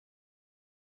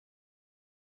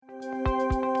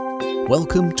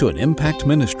Welcome to an Impact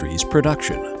Ministries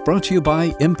production, brought to you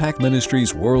by Impact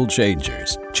Ministries World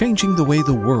Changers, changing the way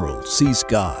the world sees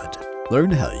God.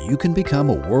 Learn how you can become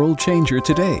a world changer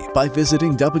today by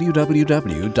visiting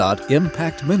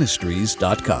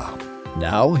www.impactministries.com.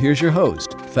 Now, here's your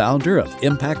host, founder of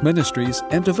Impact Ministries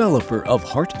and developer of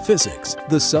Heart Physics,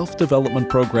 the self-development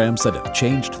programs that have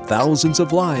changed thousands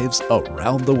of lives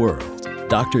around the world,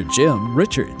 Dr. Jim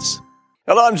Richards.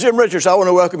 Hello, I'm Jim Richards. I want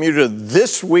to welcome you to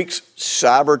this week's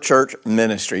Cyber Church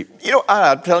Ministry. You know,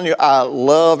 I'm telling you, I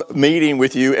love meeting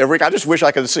with you every week. I just wish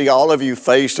I could see all of you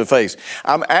face to face.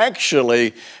 I'm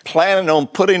actually planning on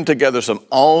putting together some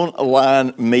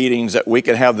online meetings that we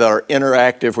can have that are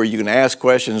interactive, where you can ask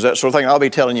questions, that sort of thing. I'll be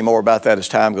telling you more about that as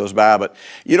time goes by. But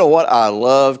you know what? I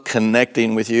love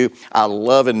connecting with you. I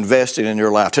love investing in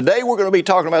your life. Today, we're going to be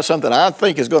talking about something I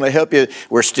think is going to help you.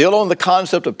 We're still on the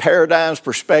concept of paradigms,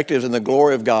 perspectives, and the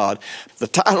glory of God. The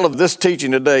title of this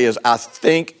teaching today is, I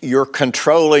think you're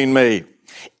controlling me.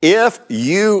 If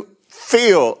you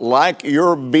feel like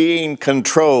you're being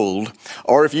controlled,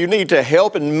 or if you need to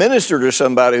help and minister to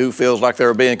somebody who feels like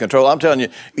they're being controlled, I'm telling you,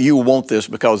 you want this,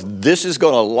 because this is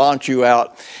going to launch you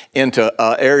out into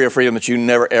an area of freedom that you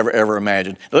never, ever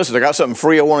imagined. Listen, I got something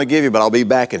free I want to give you, but I'll be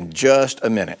back in just a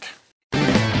minute.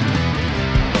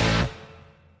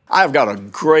 I've got a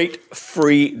great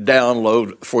free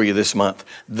download for you this month.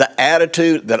 The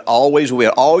Attitude That Always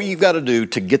Will. All you've got to do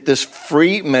to get this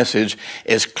free message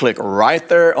is click right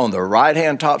there on the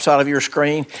right-hand top side of your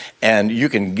screen, and you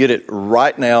can get it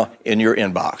right now in your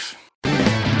inbox.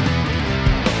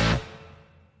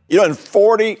 You know, in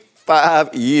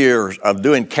 45 years of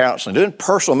doing counseling, doing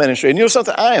personal ministry, and you know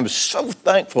something, I am so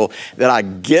thankful that I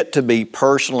get to be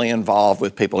personally involved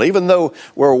with people. Even though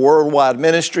we're a worldwide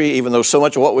ministry, even though so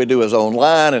much of what we do is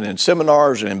online and in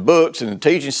seminars and in books and in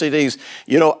teaching CDs,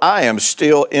 you know, I am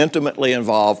still intimately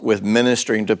involved with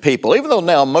ministering to people. Even though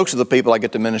now most of the people I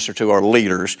get to minister to are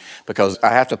leaders, because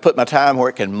I have to put my time where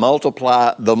it can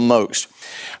multiply the most.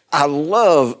 I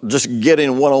love just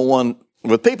getting one-on-one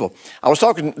with people. I was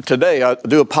talking today, I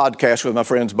do a podcast with my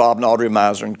friends Bob and Audrey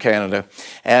Miser in Canada.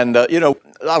 And, you know,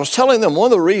 I was telling them one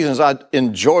of the reasons I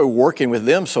enjoy working with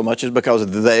them so much is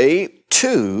because they,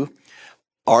 too,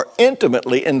 are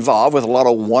intimately involved with a lot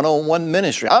of one-on-one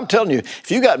ministry. I'm telling you,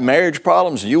 if you got marriage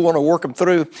problems and you want to work them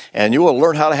through and you want to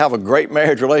learn how to have a great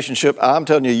marriage relationship, I'm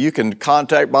telling you, you can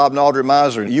contact Bob and Audrey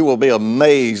Miser and you will be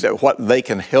amazed at what they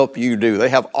can help you do. They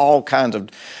have all kinds of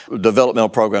developmental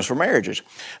programs for marriages.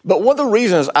 But one of the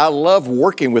reasons I love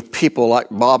working with people like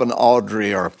Bob and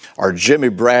Audrey or Jimmy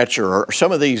Bratcher or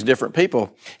some of these different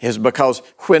people is because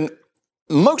when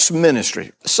most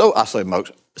ministry, so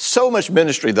much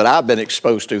ministry that I've been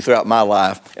exposed to throughout my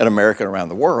life in America and around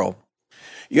the world,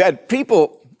 you had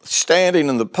people standing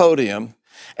in the podium.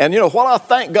 And, you know, while I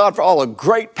thank God for all the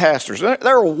great pastors, there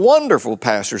are wonderful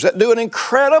pastors that do an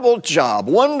incredible job,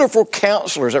 wonderful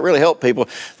counselors that really help people.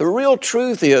 The real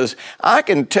truth is, I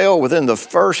can tell within the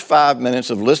first 5 minutes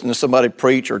of listening to somebody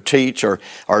preach or teach or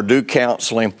do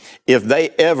counseling if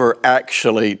they ever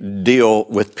actually deal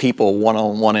with people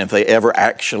one-on-one, if they ever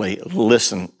actually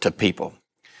listen to people.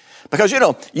 Because, you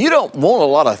know, you don't want a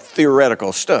lot of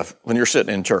theoretical stuff when you're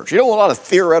sitting in church. You don't want a lot of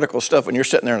theoretical stuff when you're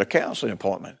sitting there in a counseling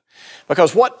appointment.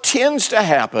 Because what tends to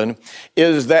happen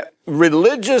is that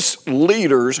religious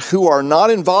leaders who are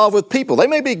not involved with people, they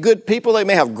may be good people, they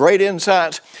may have great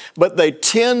insights, but they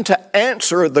tend to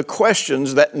answer the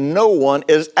questions that no one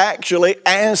is actually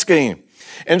asking.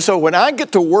 And so when I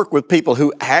get to work with people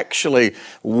who actually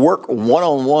work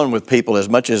one-on-one with people as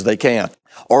much as they can,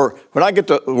 or when I get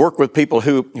to work with people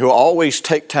who always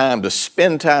take time to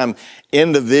spend time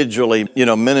individually, you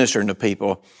know, ministering to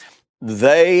people,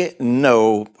 they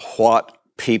know what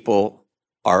people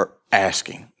are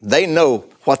asking. They know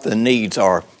what the needs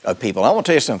are of people. I want to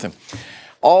tell you something.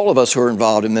 All of us who are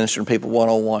involved in ministering to people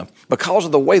one-on-one, because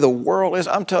of the way the world is,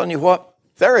 I'm telling you what,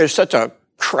 there is such a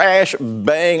crash,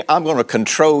 bang, I'm going to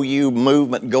control you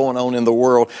movement going on in the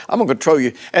world. I'm going to control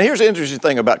you. And here's the interesting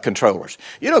thing about controllers.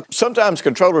 You know, sometimes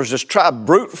controllers just try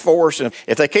brute force, and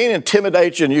if they can't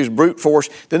intimidate you and use brute force,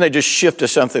 then they just shift to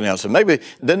something else. And maybe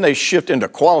then they shift into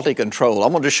quality control.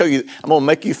 I'm going to show you, I'm going to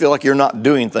make you feel like you're not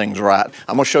doing things right.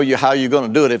 I'm going to show you how you're going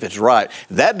to do it if it's right.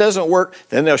 If that doesn't work,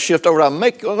 then they'll shift over to, I'm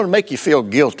going to make you feel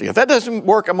guilty. If that doesn't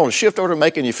work, I'm going to shift over to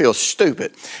making you feel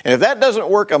stupid. And if that doesn't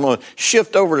work, I'm going to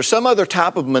shift over to some other type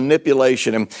type of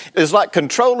manipulation. And it's like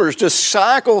controllers just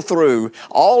cycle through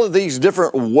all of these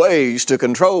different ways to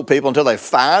control people until they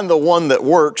find the one that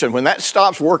works. And when that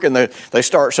stops working, they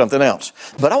start something else.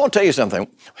 But I want to tell you something.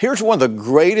 Here's one of the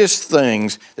greatest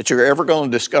things that you're ever going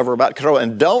to discover about control.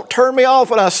 And don't turn me off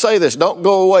when I say this. Don't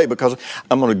go away, because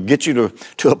I'm going to get you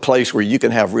to a place where you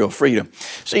can have real freedom.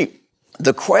 See,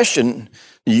 the question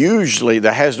usually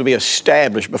that has to be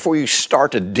established before you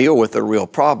start to deal with the real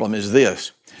problem is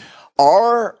this: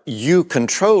 are you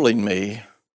controlling me,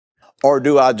 or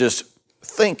do I just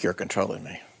think you're controlling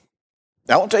me?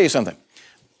 Now, I want to tell you something.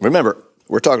 Remember,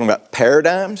 we're talking about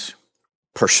paradigms,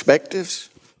 perspectives,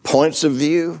 points of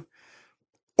view,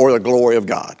 or the glory of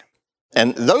God.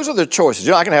 And those are the choices.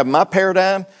 I can have my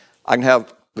paradigm, I can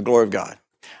have the glory of God.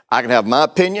 I can have my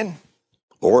opinion,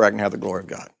 or I can have the glory of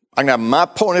God. I can have my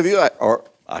point of view, or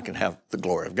I can have the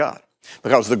glory of God.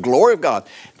 Because the glory of God,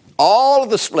 all of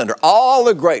the splendor, all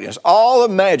the greatness, all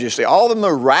the majesty, all the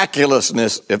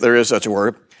miraculousness, if there is such a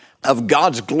word, of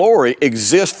God's glory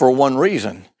exists for one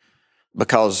reason: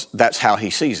 because that's how He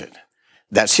sees it.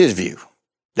 That's His view.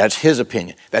 That's His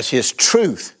opinion. That's His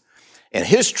truth. And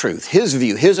His truth, His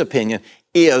view, His opinion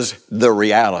is the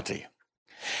reality.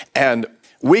 And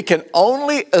we can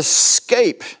only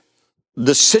escape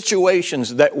the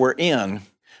situations that we're in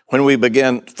when we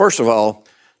begin, first of all,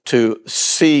 to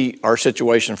see our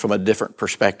situation from a different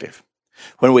perspective.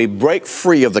 When we break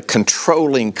free of the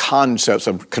controlling concepts,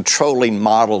 of controlling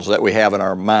models that we have in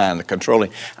our mind, the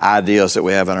controlling ideas that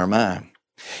we have in our mind.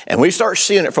 And we start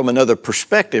seeing it from another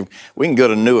perspective, we can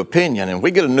get a new opinion. And we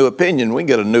get a new opinion, we can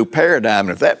get a new paradigm.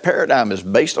 And if that paradigm is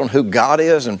based on who God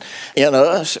is and in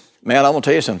us, man, I'm going to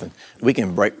tell you something. We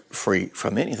can break free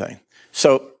from anything.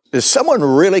 So is someone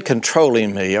really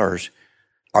controlling me, or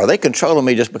are they controlling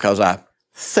me just because I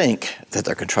think that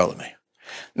they're controlling me?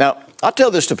 Now, I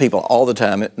tell this to people all the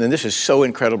time, and this is so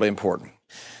incredibly important.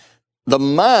 The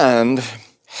mind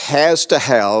has to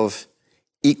have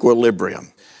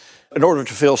equilibrium in order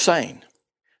to feel sane.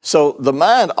 So the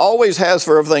mind always has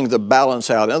for everything to balance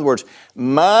out. In other words,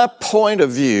 my point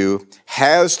of view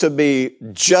has to be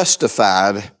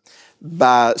justified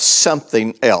by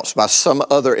something else, by some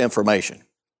other information.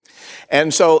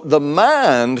 And so the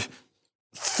mind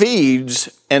feeds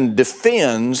and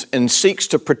defends and seeks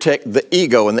to protect the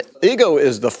ego. And the ego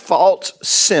is the false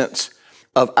sense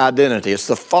of identity. It's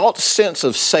the false sense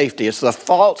of safety. It's the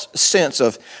false sense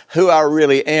of who I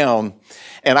really am.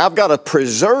 And I've got to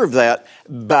preserve that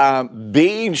by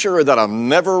being sure that I'm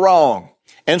never wrong.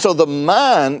 And so the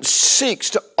mind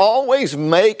seeks to always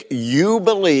make you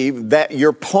believe that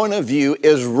your point of view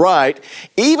is right,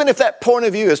 even if that point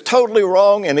of view is totally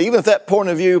wrong, and even if that point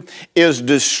of view is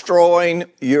destroying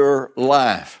your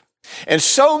life. And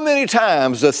so many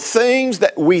times the things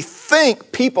that we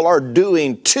think people are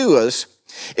doing to us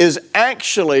is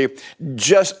actually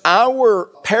just our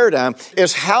paradigm,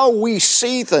 is how we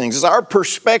see things, is our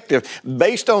perspective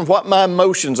based on what my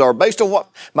emotions are, based on what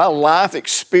my life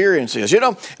experience is.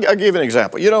 I'll give you an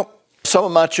example. Some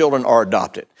of my children are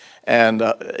adopted. And,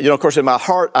 of course, in my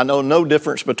heart, I know no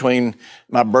difference between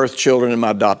my birth children and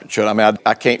my adopted children. I mean,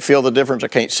 I can't feel the difference. I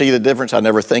can't see the difference. I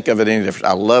never think of it any different.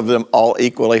 I love them all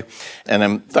equally, and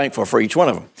I'm thankful for each one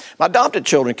of them. My adopted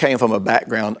children came from a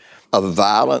background of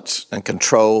violence and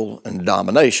control and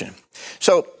domination.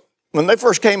 So when they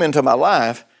first came into my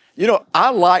life, I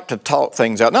like to talk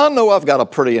things out. Now, I know I've got a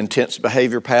pretty intense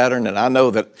behavior pattern, and I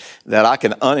know that I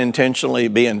can unintentionally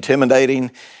be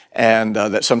intimidating, and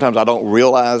that sometimes I don't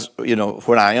realize,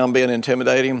 when I am being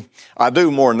intimidating. I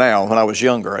do more now. When I was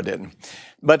younger, I didn't.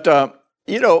 But,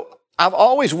 I've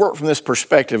always worked from this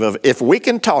perspective of if we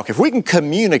can talk, if we can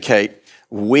communicate,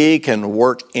 we can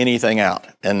work anything out.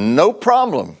 And no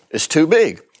problem is too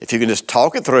big. If you can just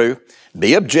talk it through,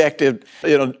 be objective,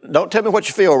 don't tell me what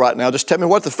you feel right now, just tell me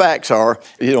what the facts are,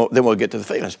 then we'll get to the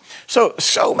feelings.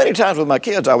 So many times with my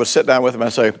kids, I would sit down with them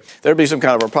and say, there'd be some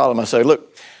kind of a problem. I say,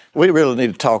 look, we really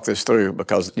need to talk this through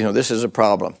because, this is a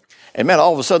problem. And man,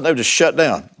 all of a sudden they would just shut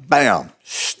down. Bam.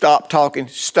 Stop talking,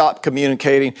 stop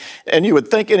communicating. And you would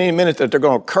think in any minute that they're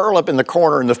going to curl up in the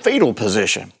corner in the fetal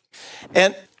position.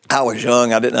 And I was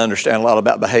young. I didn't understand a lot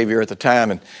about behavior at the time.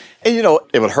 And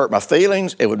it would hurt my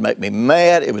feelings. It would make me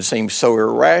mad. It would seem so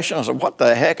irrational. I said, what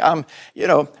the heck? I'm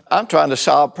trying to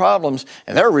solve problems,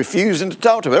 and they're refusing to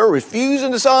talk to me. They're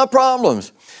refusing to solve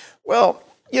problems. Well,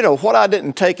 what I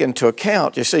didn't take into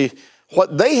account, you see,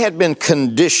 what they had been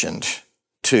conditioned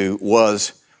to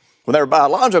was when their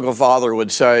biological father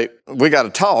would say, we got to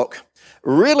talk,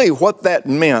 really what that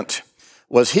meant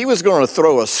was he was going to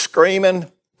throw a screaming,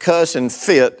 cussing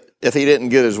fit if he didn't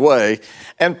get his way,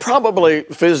 and probably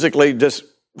physically just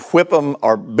whip them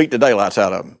or beat the daylights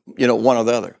out of them, one or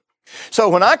the other. So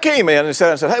when I came in and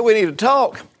said, hey, we need to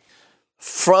talk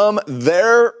from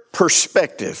their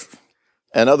perspective.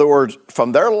 In other words,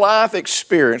 from their life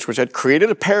experience, which had created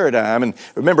a paradigm. And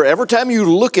remember, every time you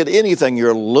look at anything,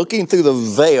 you're looking through the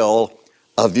veil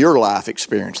of your life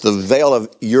experience, the veil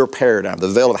of your paradigm, the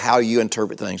veil of how you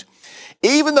interpret things.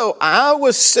 Even though I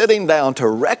was sitting down to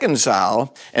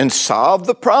reconcile and solve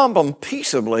the problem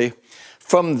peaceably,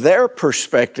 from their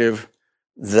perspective,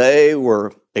 they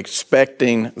were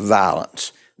expecting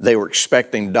violence. They were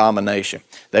expecting domination.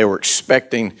 They were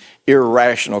expecting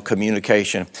irrational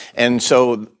communication. And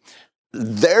so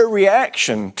their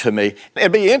reaction to me,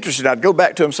 it'd be interesting. I'd go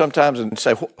back to them sometimes and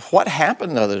say, what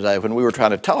happened the other day when we were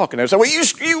trying to talk? And they'd say, well,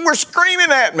 you were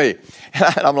screaming at me.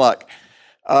 And I'm like,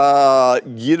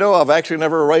 I've actually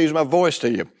never raised my voice to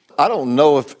you. I don't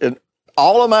know if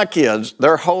all of my kids,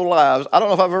 their whole lives, I don't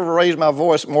know if I've ever raised my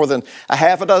voice more than a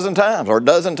half a dozen times or a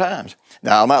dozen times.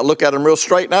 Now, I might look at them real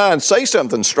straight in the eye and say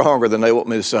something stronger than they want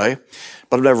me to say,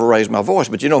 but I've never raised my voice.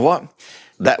 But you know what?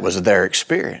 That was their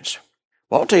experience.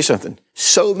 Well, I'll tell you something.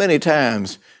 So many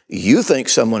times you think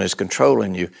someone is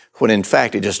controlling you when in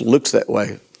fact it just looks that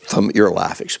way from your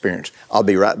life experience. I'll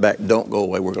be right back. Don't go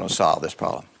away. We're going to solve this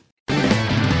problem.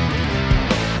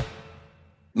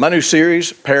 My new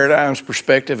series, Paradigms,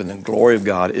 Perspective, and the Glory of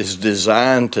God, is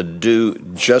designed to do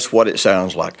just what it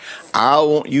sounds like. I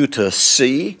want you to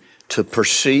see, to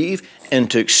perceive, and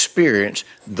to experience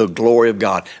the glory of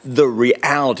God, the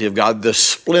reality of God, the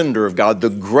splendor of God, the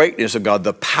greatness of God,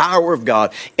 the power of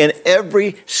God in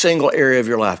every single area of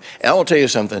your life. And I want to tell you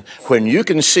something. When you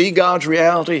can see God's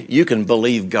reality, you can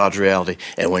believe God's reality.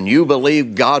 And when you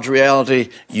believe God's reality,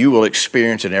 you will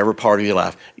experience it in every part of your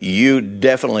life. You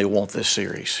definitely want this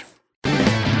series.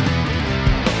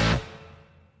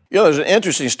 There's an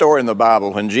interesting story in the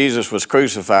Bible. When Jesus was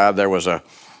crucified, there was a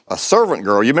servant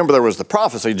girl. You remember there was the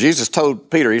prophecy. Jesus told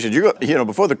Peter, he said,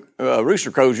 before the rooster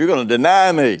crows, you're going to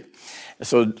deny me. And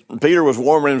so Peter was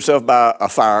warming himself by a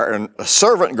fire, and a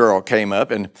servant girl came up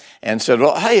and said,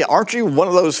 well, hey, aren't you one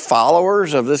of those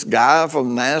followers of this guy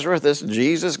from Nazareth, this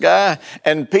Jesus guy?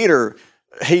 And Peter,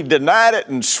 he denied it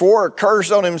and swore a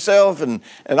curse on himself and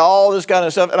all this kind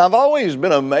of stuff. And I've always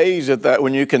been amazed at that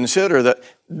when you consider that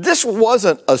this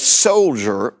wasn't a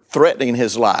soldier threatening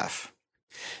his life.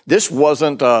 This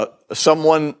wasn't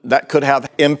someone that could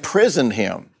have imprisoned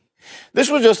him. This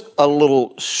was just a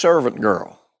little servant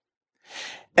girl.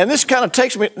 And this kind of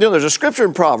takes me, there's a scripture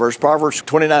in Proverbs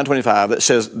 29:25, that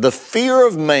says, the fear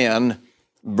of man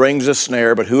brings a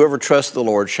snare, but whoever trusts the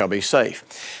Lord shall be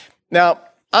safe. Now,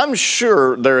 I'm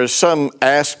sure there is some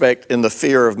aspect in the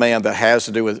fear of man that has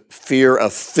to do with fear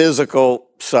of physical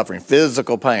suffering,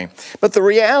 physical pain. But the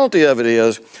reality of it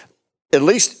is, at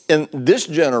least in this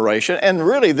generation, and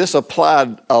really this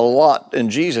applied a lot in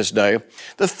Jesus' day,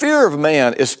 the fear of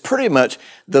man is pretty much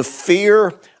the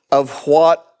fear of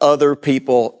what other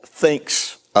people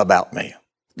thinks about me.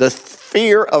 The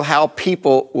fear of how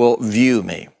people will view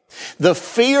me. The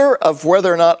fear of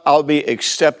whether or not I'll be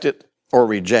accepted or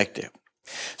rejected.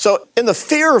 So in the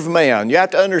fear of man, you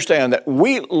have to understand that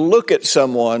we look at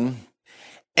someone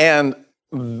and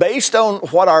based on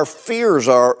what our fears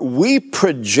are, we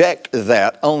project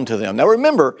that onto them. Now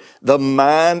remember, the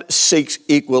mind seeks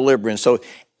equilibrium. So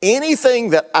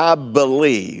anything that I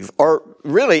believe, or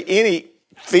really any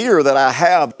fear that I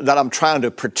have that I'm trying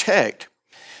to protect,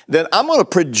 then I'm going to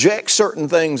project certain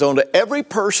things onto every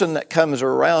person that comes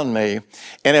around me.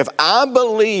 And if I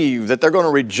believe that they're going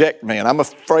to reject me, and I'm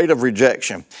afraid of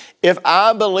rejection, if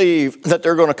I believe that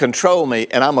they're going to control me,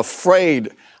 and I'm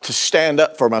afraid to stand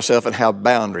up for myself and have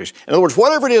boundaries. In other words,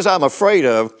 whatever it is I'm afraid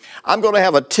of, I'm going to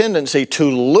have a tendency to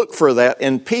look for that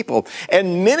in people.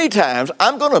 And many times,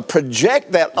 I'm going to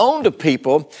project that onto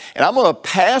people, and I'm going to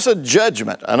pass a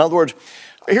judgment. In other words,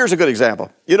 here's a good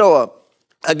example.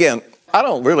 Again, I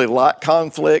don't really like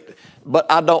conflict, but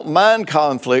I don't mind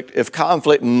conflict if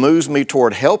conflict moves me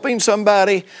toward helping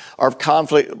somebody or if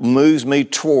conflict moves me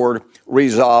toward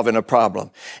resolving a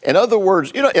problem. In other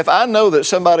words, if I know that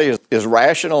somebody is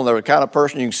rational and they're the kind of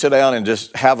person you can sit down and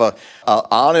just have a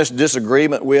honest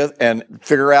disagreement with and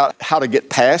figure out how to get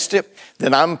past it,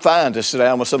 then I'm fine to sit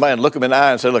down with somebody and look them in the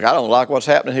eye and say, look, I don't like what's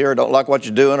happening here. I don't like what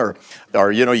you're doing.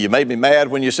 Or you made me mad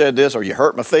when you said this, or you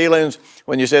hurt my feelings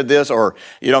when you said this, or,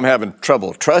 I'm having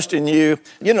trouble trusting you.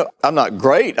 I'm not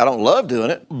great. I don't love doing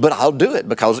it, but I'll do it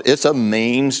because it's a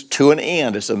means to an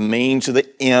end. It's a means to the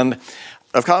end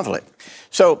of conflict.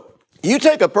 So you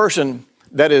take a person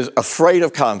that is afraid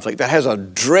of conflict, that has a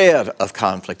dread of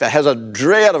conflict, that has a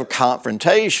dread of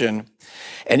confrontation,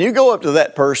 and you go up to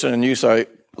that person and you say,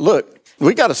 look,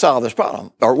 we got to solve this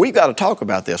problem, or we've got to talk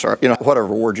about this, or, whatever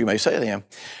word you may say to them.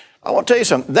 I want to tell you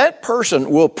something. That person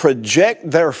will project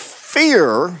their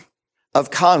fear of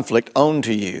conflict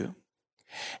onto you.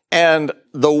 And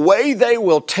the way they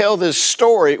will tell this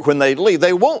story when they leave,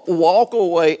 they won't walk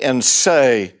away and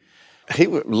say, he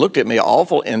looked at me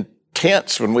awful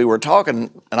intense when we were talking,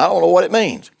 and I don't know what it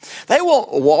means. They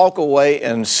won't walk away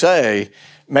and say,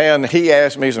 man, he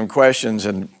asked me some questions,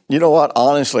 and you know what?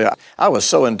 Honestly, I was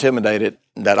so intimidated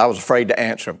that I was afraid to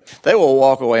answer them. They will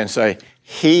walk away and say,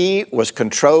 he was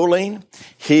controlling,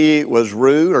 he was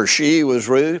rude, or she was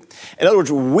rude. In other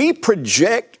words, we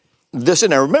project this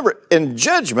in there. Remember, in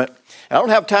judgment, I don't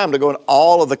have time to go into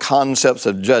all of the concepts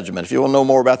of judgment. If you want to know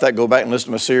more about that, go back and listen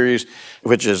to my series,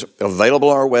 which is available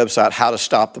on our website, How to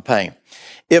Stop the Pain.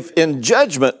 If in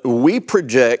judgment we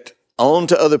project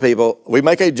onto other people, we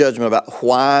make a judgment about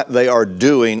why they are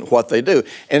doing what they do.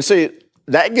 And see,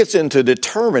 that gets into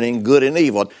determining good and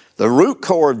evil. The root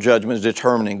core of judgment is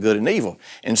determining good and evil.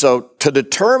 And so to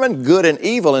determine good and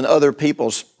evil in other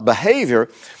people's behavior,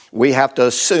 we have to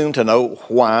assume to know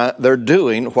why they're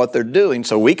doing what they're doing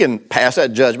so we can pass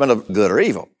that judgment of good or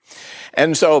evil.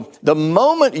 And so the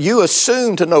moment you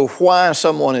assume to know why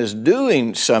someone is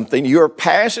doing something, you're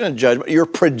passing a judgment, you're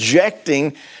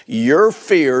projecting your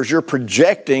fears, you're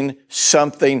projecting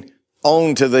something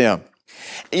onto them.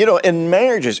 In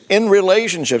marriages, in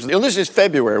relationships, this is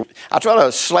February. I try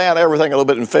to slant everything a little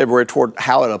bit in February toward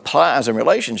how it applies in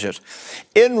relationships.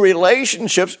 In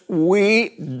relationships, we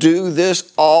do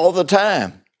this all the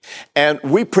time. And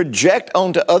we project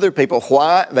onto other people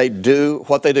why they do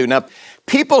what they do. Now,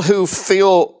 people who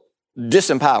feel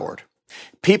disempowered,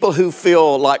 people who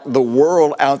feel like the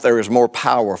world out there is more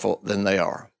powerful than they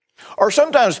are, or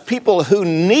sometimes people who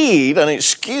need an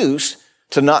excuse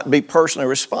to not be personally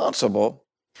responsible,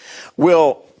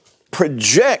 will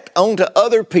project onto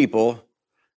other people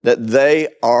that they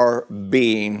are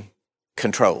being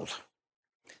controlled.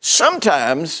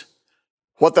 Sometimes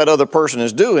what that other person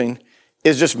is doing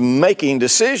is just making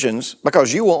decisions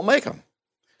because you won't make them.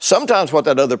 Sometimes what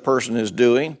that other person is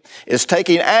doing is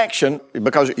taking action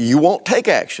because you won't take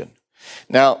action.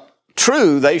 Now,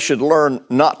 true, they should learn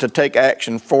not to take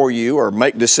action for you or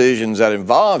make decisions that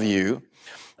involve you.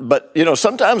 But,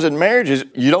 sometimes in marriages,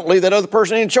 you don't leave that other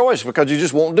person any choice because you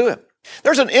just won't do it.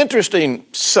 There's an interesting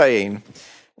saying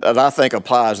that I think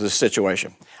applies to this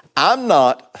situation. I'm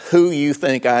not who you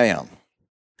think I am.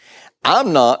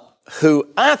 I'm not who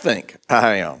I think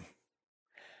I am.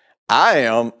 I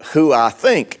am who I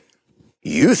think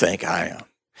you think I am.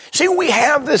 See, we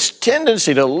have this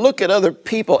tendency to look at other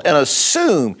people and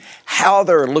assume how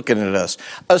they're looking at us,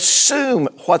 assume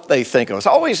what they think of us.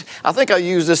 I think I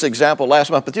used this example last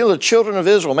month, but the children of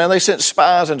Israel, man, they sent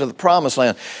spies into the promised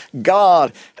land.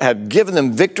 God had given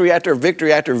them victory after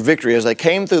victory after victory as they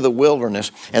came through the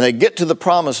wilderness, and they get to the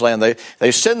promised land.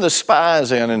 They send the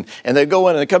spies in, and they go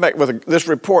in and they come back with this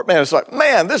report. Man, it's like,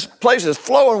 man, this place is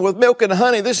flowing with milk and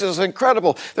honey. This is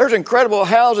incredible. There's incredible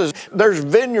houses. There's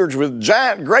vineyards with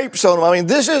giant grapes on them. I mean,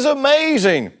 this is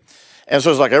amazing. And so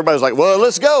it's like, everybody's like, well,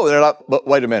 let's go. And they're like, but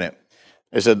wait a minute.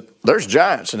 They said, there's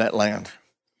giants in that land.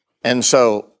 And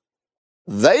so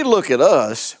they look at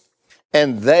us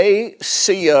and they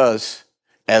see us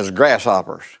as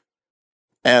grasshoppers.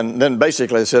 And then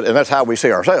basically they said, and that's how we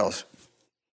see ourselves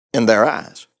in their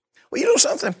eyes. Well, you know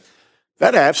something?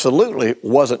 That absolutely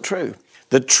wasn't true.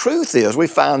 The truth is, we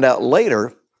found out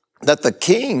later that the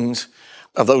kings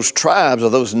of those tribes,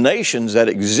 of those nations that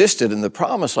existed in the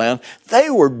promised land, they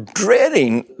were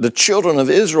dreading the children of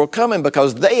Israel coming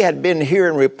because they had been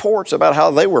hearing reports about how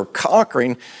they were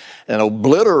conquering and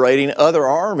obliterating other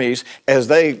armies as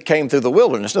they came through the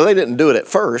wilderness. Now, they didn't do it at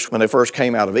first when they first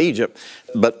came out of Egypt,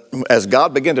 but as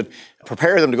God began to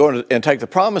prepare them to go and take the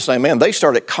promised land, man, they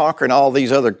started conquering all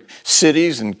these other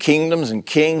cities and kingdoms and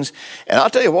kings. And I'll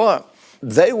tell you what,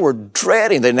 they were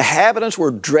dreading, the inhabitants were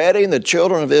dreading the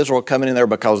children of Israel coming in there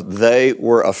because they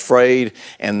were afraid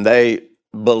and they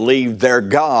believed their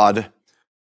God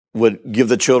would give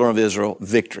the children of Israel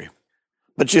victory.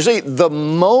 But you see, the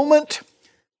moment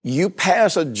you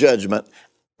pass a judgment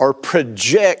or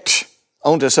project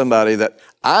onto somebody that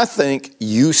I think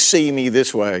you see me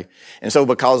this way, and so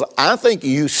because I think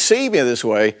you see me this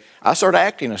way, I start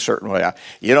acting a certain way.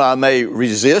 I may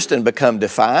resist and become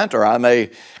defiant, or I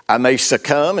may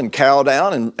succumb and cow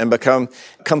down and become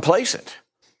complacent.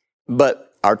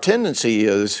 But our tendency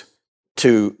is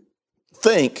to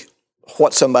think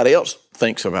what somebody else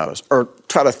thinks about us, or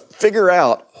try to figure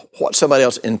out what somebody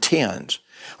else intends,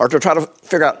 or to try to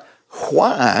figure out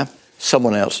why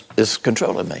someone else is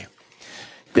controlling me.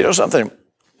 You know something?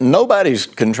 Nobody's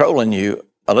controlling you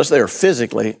unless they are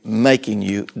physically making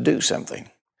you do something.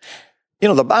 You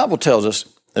know, the Bible tells us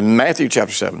in Matthew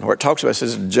chapter 7, where it talks about, it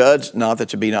says, judge not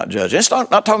that you be not judged. It's not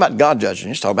talking about God judging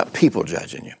you, it's talking about people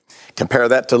judging you. Compare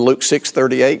that to Luke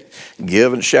 6:38.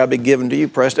 Give and it shall be given to you,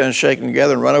 pressed down and shaken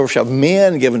together and run over shall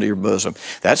men given to your bosom.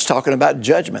 That's talking about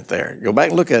judgment there. Go back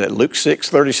and look at it, Luke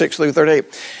 6:36 through 38.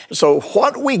 So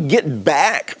what we get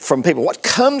back from people, what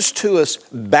comes to us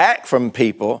back from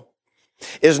people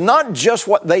is not just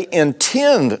what they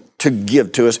intend to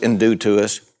give to us and do to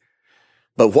us,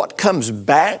 but what comes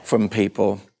back from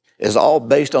people is all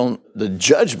based on the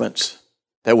judgments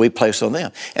that we place on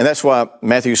them. And that's why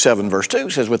Matthew 7 verse 2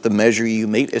 says, with the measure you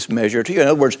meet, it's measured to you. In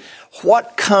other words,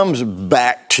 what comes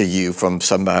back to you from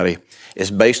somebody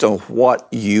is based on what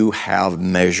you have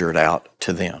measured out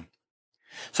to them.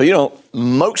 So, you know,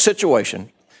 most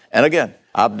situation, and again,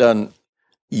 I've done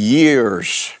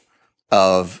years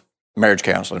of marriage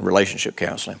counseling, relationship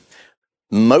counseling.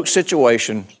 Most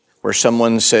situation where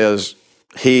someone says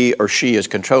he or she is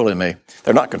controlling me,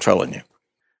 they're not controlling you.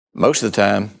 Most of the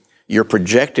time, you're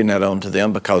projecting that onto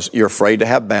them because you're afraid to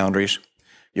have boundaries.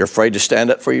 You're afraid to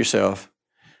stand up for yourself.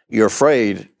 You're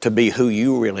afraid to be who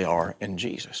you really are in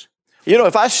Jesus. You know,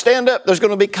 if I stand up, there's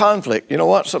going to be conflict. You know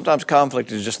what? Sometimes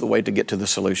conflict is just the way to get to the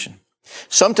solution.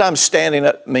 Sometimes standing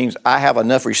up means I have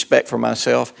enough respect for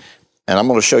myself, and I'm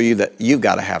going to show you that you've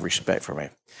got to have respect for me.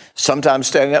 Sometimes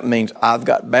standing up means I've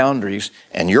got boundaries,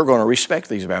 and you're going to respect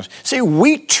these boundaries. See,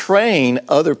 we train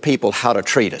other people how to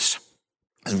treat us.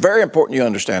 It's very important you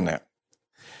understand that.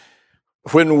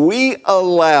 When we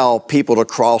allow people to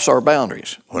cross our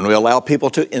boundaries, when we allow people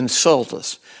to insult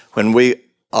us, when we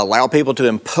allow people to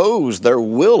impose their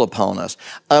will upon us,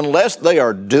 unless they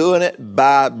are doing it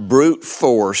by brute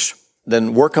force,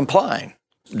 then we're complying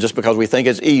just because we think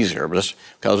it's easier, just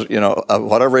because, you know,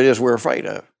 whatever it is we're afraid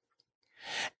of.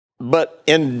 But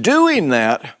in doing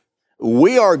that,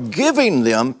 we are giving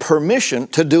them permission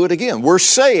to do it again. We're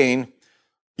saying,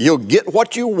 you'll get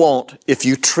what you want if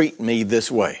you treat me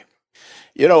this way.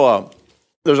 You know,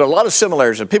 there's a lot of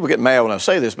similarities, and people get mad when I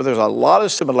say this, but there's a lot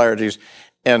of similarities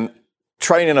in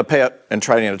training a pet and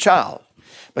training a child.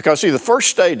 Because, see, the first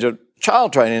stage of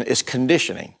child training is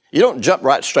conditioning. You don't jump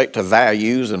right straight to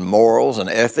values and morals and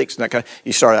ethics and that kind of,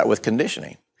 you start out with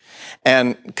conditioning.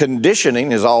 And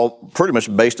conditioning is all pretty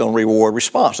much based on reward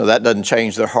response. Now, that doesn't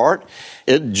change their heart.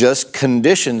 It just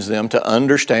conditions them to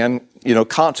understand, you know,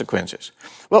 consequences.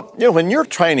 Well, you know, when you're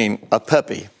training a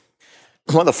puppy,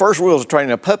 one of the first rules of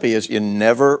training a puppy is you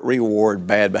never reward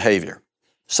bad behavior.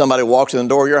 Somebody walks in the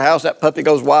door of your house, that puppy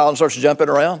goes wild and starts jumping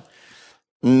around.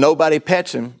 Nobody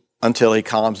pets him until he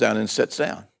calms down and sits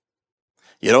down.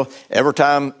 You know, every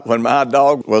time when my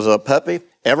dog was a puppy,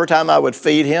 every time I would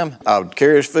feed him, I would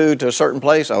carry his food to a certain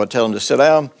place. I would tell him to sit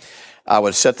down. I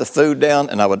would set the food down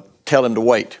and I would tell him to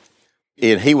wait.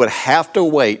 And he would have to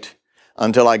wait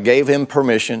until I gave him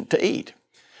permission to eat.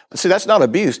 See, that's not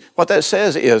abuse. What that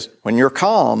says is when you're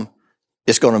calm,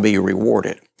 it's going to be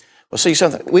rewarded. Well, see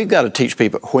something, we've got to teach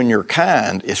people when you're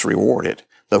kind, it's rewarded.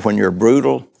 But when you're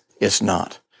brutal, it's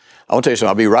not. I want to tell you something.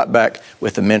 I'll be right back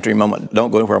with the mentoring moment.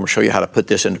 Don't go anywhere. I'm going to show you how to put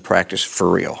this into practice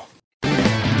for real.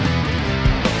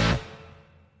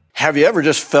 Have you ever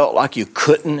just felt like you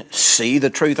couldn't see the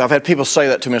truth? I've had people say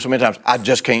that to me so many times. I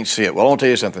just can't see it. Well, I want to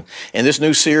tell you something. In this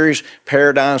new series,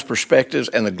 Paradigms, Perspectives,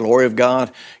 and the Glory of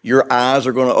God, your eyes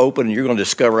are going to open and you're going to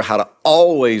discover how to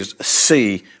always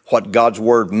see what God's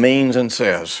Word means and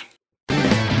says.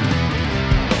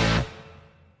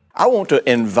 I want to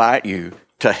invite you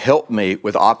to help me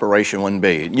with Operation 1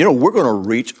 Billion. You know, we're going to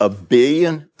reach 1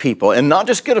 billion people and not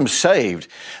just get them saved,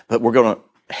 but we're going to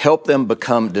help them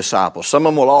become disciples. Some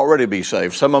of them will already be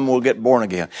saved. Some of them will get born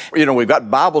again. You know, we've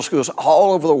got Bible schools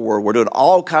all over the world. We're doing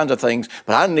all kinds of things,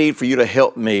 but I need for you to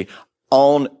help me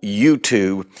on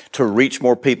YouTube to reach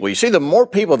more people. You see, the more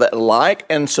people that like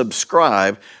and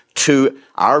subscribe to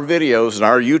our videos and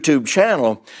our YouTube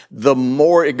channel, the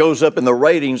more it goes up in the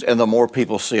ratings and the more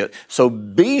people see it. So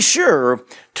be sure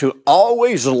to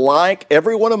always like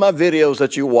every one of my videos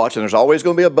that you watch. And there's always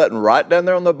going to be a button right down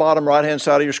there on the bottom right-hand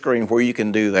side of your screen where you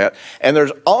can do that. And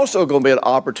there's also going to be an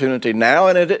opportunity now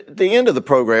and at the end of the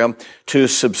program to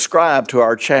subscribe to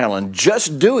our channel. And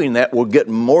just doing that will get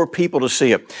more people to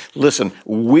see it. Listen,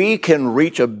 we can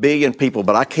reach 1 billion people,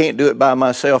 but I can't do it by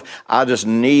myself. I just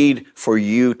need for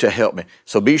you to help me.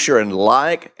 So be sure and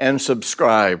like and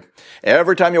subscribe.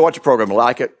 Every time you watch a program,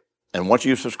 like it. And once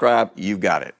you subscribe, you've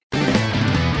got it.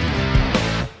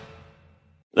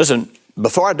 Listen,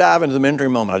 Before I dive into the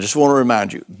mentoring moment, I just want to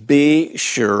remind you, be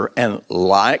sure and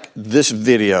like this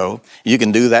video. You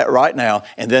can do that right now.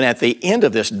 And then at the end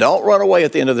of this, don't run away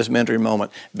at the end of this mentoring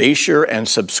moment. Be sure and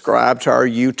subscribe to our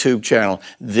YouTube channel.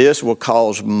 This will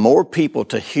cause more people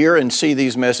to hear and see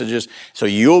these messages, so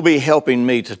you'll be helping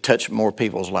me to touch more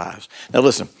people's lives. Now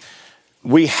listen,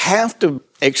 we have to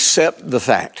accept the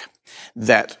fact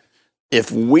that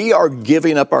if we are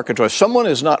giving up our control, if someone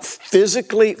is not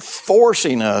physically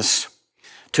forcing us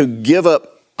to give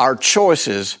up our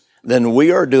choices, then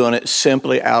we are doing it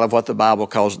simply out of what the Bible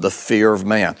calls the fear of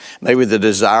man. Maybe the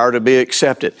desire to be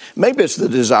accepted. Maybe it's the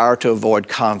desire to avoid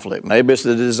conflict. Maybe it's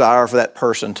the desire for that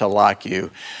person to like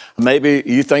you. Maybe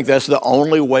you think that's the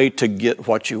only way to get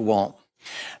what you want.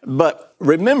 But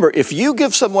remember, if you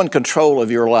give someone control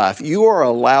of your life, you are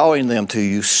allowing them to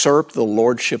usurp the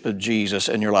lordship of Jesus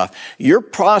in your life. Your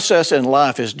process in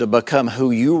life is to become who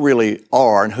you really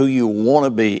are and who you want to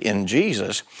be in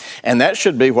Jesus. And that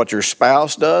should be what your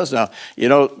spouse does. Now,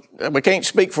 we can't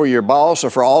speak for your boss or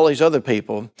for all these other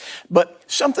people, but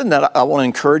something that I want to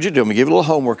encourage you to do, I'm going to give you a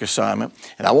little homework assignment,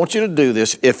 and I want you to do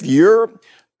this. If you're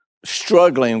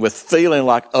struggling with feeling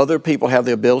like other people have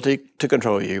the ability to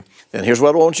control you, then here's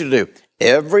what I want you to do.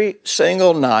 Every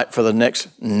single night for the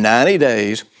next 90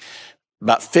 days,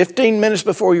 about 15 minutes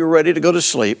before you're ready to go to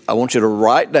sleep, I want you to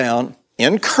write down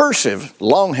in cursive,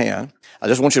 longhand, I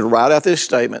just want you to write out this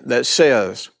statement that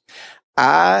says,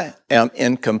 I am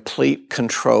in complete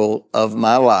control of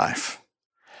my life.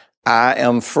 I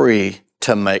am free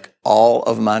to make all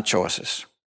of my choices.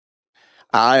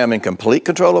 I am in complete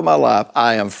control of my life.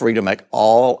 I am free to make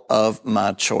all of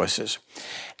my choices.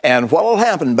 And what will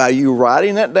happen by you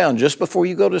writing that down just before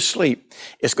you go to sleep,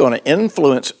 it's going to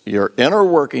influence your inner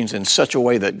workings in such a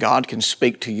way that God can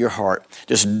speak to your heart.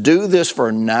 Just do this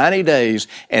for 90 days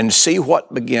and see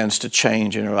what begins to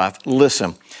change in your life.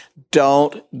 Listen,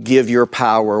 don't give your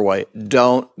power away.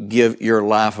 Don't give your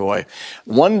life away.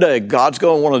 One day, God's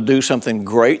going to want to do something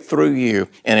great through you.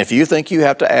 And if you think you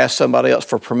have to ask somebody else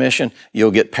for permission,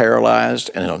 you'll get paralyzed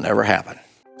and it'll never happen.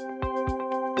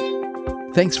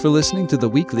 Thanks for listening to the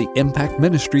weekly Impact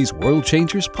Ministries World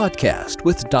Changers podcast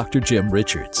with Dr. Jim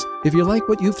Richards. If you like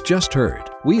what you've just heard,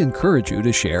 we encourage you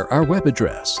to share our web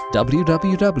address,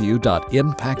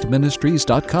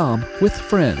 www.impactministries.com, with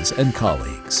friends and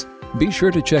colleagues. Be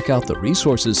sure to check out the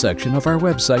resources section of our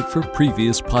website for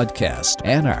previous podcasts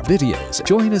and our videos.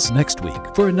 Join us next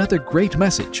week for another great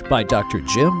message by Dr.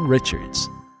 Jim Richards.